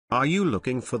Are you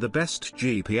looking for the best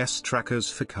GPS trackers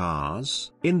for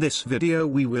cars? In this video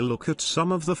we will look at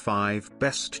some of the 5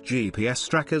 best GPS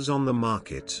trackers on the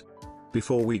market.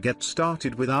 Before we get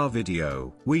started with our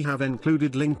video, we have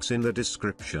included links in the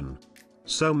description.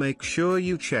 So make sure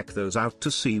you check those out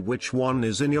to see which one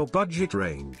is in your budget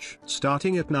range.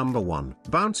 Starting at number 1,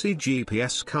 Bouncie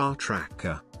GPS Car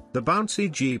Tracker. The Bouncie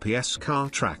GPS Car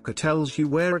Tracker tells you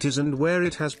where it is and where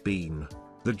it has been.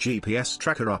 The GPS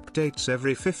tracker updates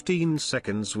every 15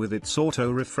 seconds with its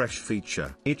auto refresh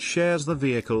feature. It shares the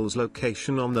vehicle's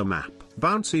location on the map.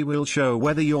 Bouncie will show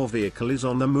whether your vehicle is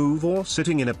on the move or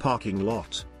sitting in a parking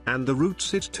lot, and the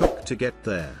routes it took to get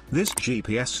there. This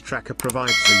GPS tracker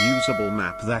provides a usable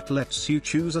map that lets you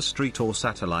choose a street or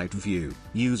satellite view.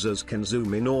 Users can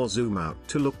zoom in or zoom out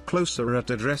to look closer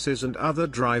at addresses and other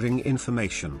driving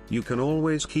information. You can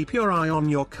always keep your eye on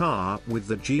your car with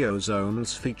the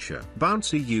GeoZones feature.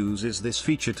 Bouncie uses this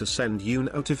feature to send you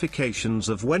notifications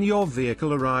of when your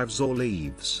vehicle arrives or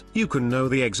leaves. You can know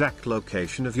the exact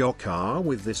location of your car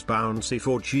with this Bouncie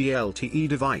 4G LTE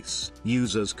device.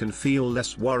 Users can feel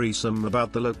less worrisome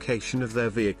about the location of their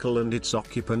vehicle and its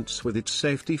occupants with its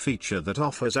safety feature that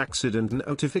offers accident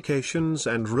notifications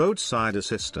and roadside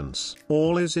assistance.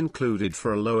 All is included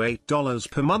for a low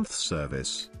 $8 per month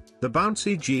service. The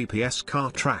Bouncie GPS Car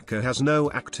Tracker has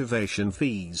no activation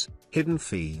fees, hidden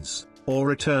fees, or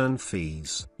return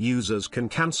fees. Users can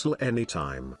cancel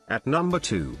anytime. At number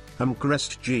 2,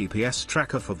 Amcrest GPS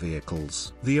Tracker for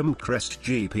vehicles. The Amcrest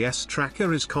GPS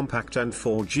Tracker is compact and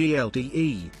 4G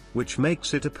LTE, which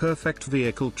makes it a perfect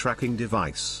vehicle tracking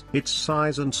device. Its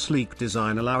size and sleek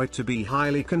design allow it to be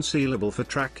highly concealable for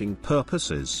tracking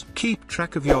purposes. Keep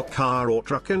track of your car or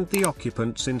truck and the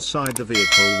occupants inside the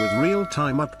vehicle with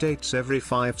real-time updates every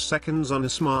 5 seconds on a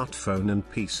smartphone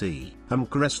and PC.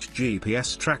 Amcrest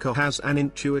GPS Tracker has an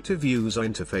intuitive user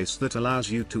interface that allows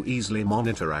you to easily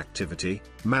monitor activity,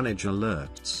 manage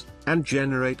alerts, and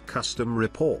generate custom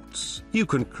reports. You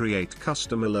can create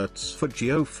custom alerts for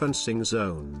geofencing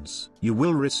zones. You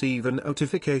will receive a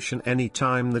notification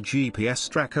anytime the GPS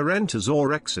tracker enters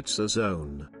or exits a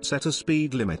zone. Set a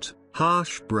speed limit,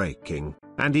 harsh braking,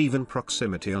 and even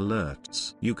proximity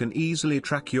alerts. You can easily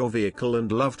track your vehicle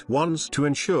and loved ones to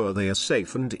ensure they are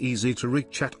safe and easy to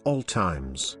reach at all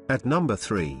times. At number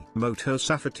 3,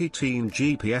 MOTOsafety Teen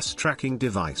GPS Tracking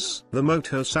Device. The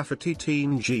MOTOsafety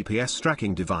Teen GPS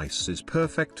Tracking Device is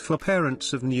perfect for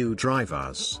parents of new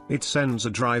drivers. It sends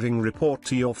a driving report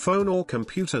to your phone or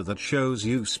computer that shows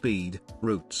you speed,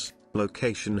 routes,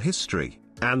 location history,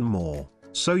 and more,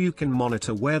 so you can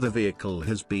monitor where the vehicle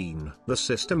has been. The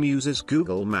system uses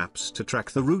Google Maps to track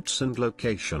the routes and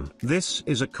location. This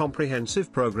is a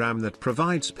comprehensive program that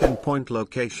provides pinpoint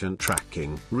location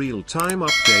tracking. Real-time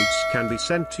updates can be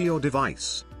sent to your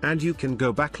device, and you can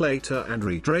go back later and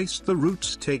retrace the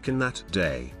routes taken that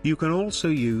day. You can also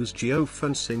use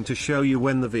geofencing to show you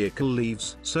when the vehicle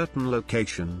leaves certain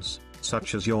locations,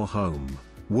 such as your home,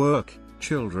 work,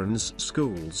 children's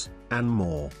schools, and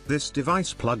more. This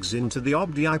device plugs into the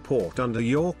OBDI port under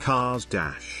your car's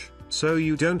dash, so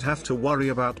you don't have to worry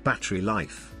about battery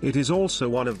life. It is also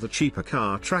one of the cheaper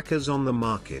car trackers on the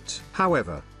market.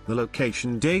 However, the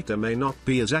location data may not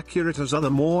be as accurate as other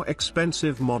more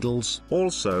expensive models.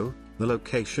 Also, the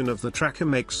location of the tracker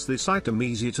makes this item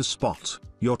easier to spot.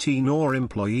 Your teen or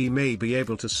employee may be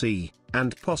able to see,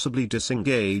 and possibly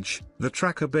disengage, the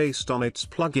tracker based on its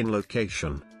plug-in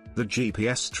location. The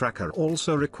GPS tracker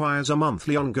also requires a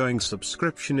monthly ongoing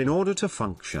subscription in order to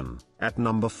function. At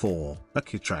number 4,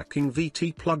 Accutracking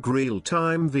VTPlug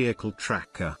Real-Time Vehicle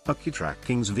Tracker.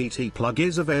 Accutracking's VTPlug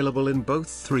is available in both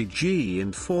 3G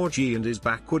and 4G and is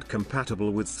backward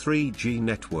compatible with 3G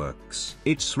networks.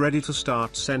 It's ready to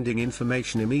start sending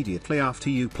information immediately after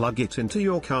you plug it into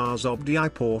your car's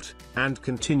OBDI port, and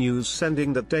continues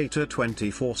sending that data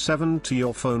 24/7 to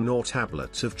your phone or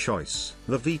tablet of choice.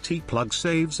 The VTPlug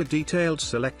saves a detailed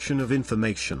selection of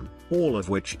information, all of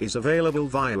which is available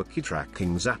via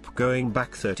Accutracking's app going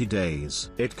back 30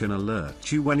 days. It can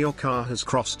alert you when your car has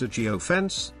crossed a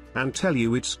geofence, and tell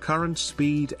you its current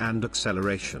speed and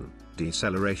acceleration,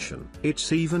 deceleration.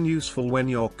 It's even useful when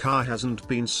your car hasn't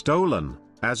been stolen,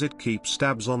 as it keeps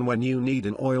tabs on when you need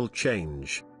an oil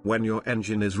change, when your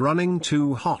engine is running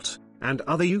too hot, and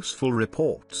other useful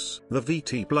reports. The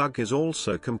VTPlug is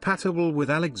also compatible with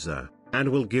Alexa, and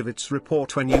will give its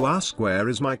report when you ask "Where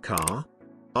is my car?"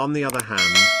 On the other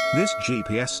hand, this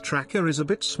GPS tracker is a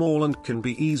bit small and can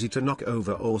be easy to knock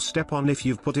over or step on if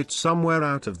you've put it somewhere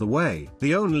out of the way.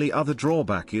 The only other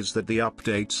drawback is that the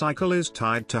update cycle is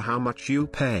tied to how much you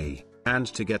pay, and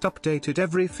to get updated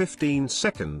every 15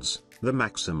 seconds, The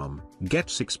maximum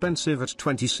gets expensive at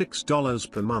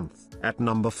 $26 per month. At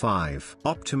number 5,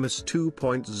 Optimus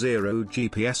 2.0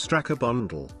 GPS Tracker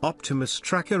Bundle. Optimus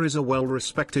Tracker is a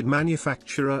well-respected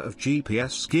manufacturer of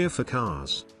GPS gear for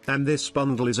cars, and this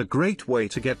bundle is a great way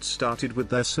to get started with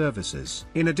their services.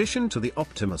 In addition to the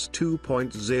Optimus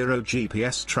 2.0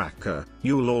 GPS Tracker,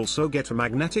 you'll also get a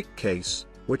magnetic case,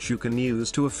 which you can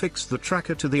use to affix the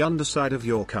tracker to the underside of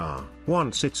your car.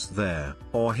 Once it's there,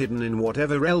 or hidden in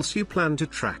whatever else you plan to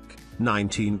track,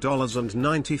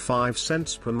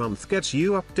 $19.95 per month gets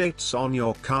you updates on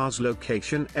your car's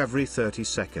location every 30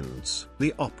 seconds.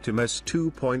 The Optimus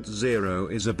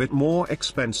 2.0 is a bit more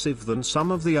expensive than some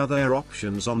of the other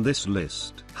options on this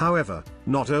list. However,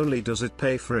 not only does it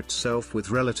pay for itself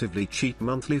with relatively cheap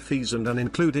monthly fees and an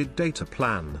included data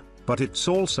plan, but it's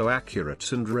also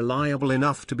accurate and reliable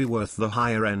enough to be worth the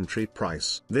higher entry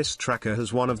price. This tracker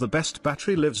has one of the best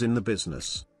battery lives in the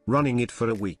business. Running it for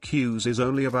a week uses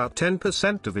only about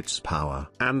 10% of its power,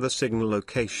 and the signal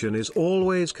location is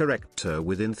always correct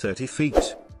within 30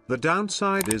 feet. The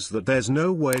downside is that there's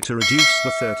no way to reduce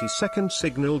the 30-second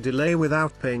signal delay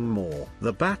without paying more.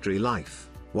 The battery life,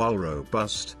 while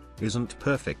robust, isn't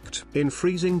perfect. In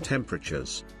freezing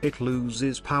temperatures, it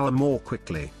loses power more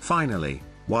quickly. Finally,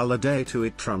 while the data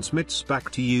it transmits back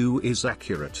to you is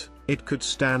accurate, it could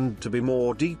stand to be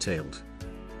more detailed.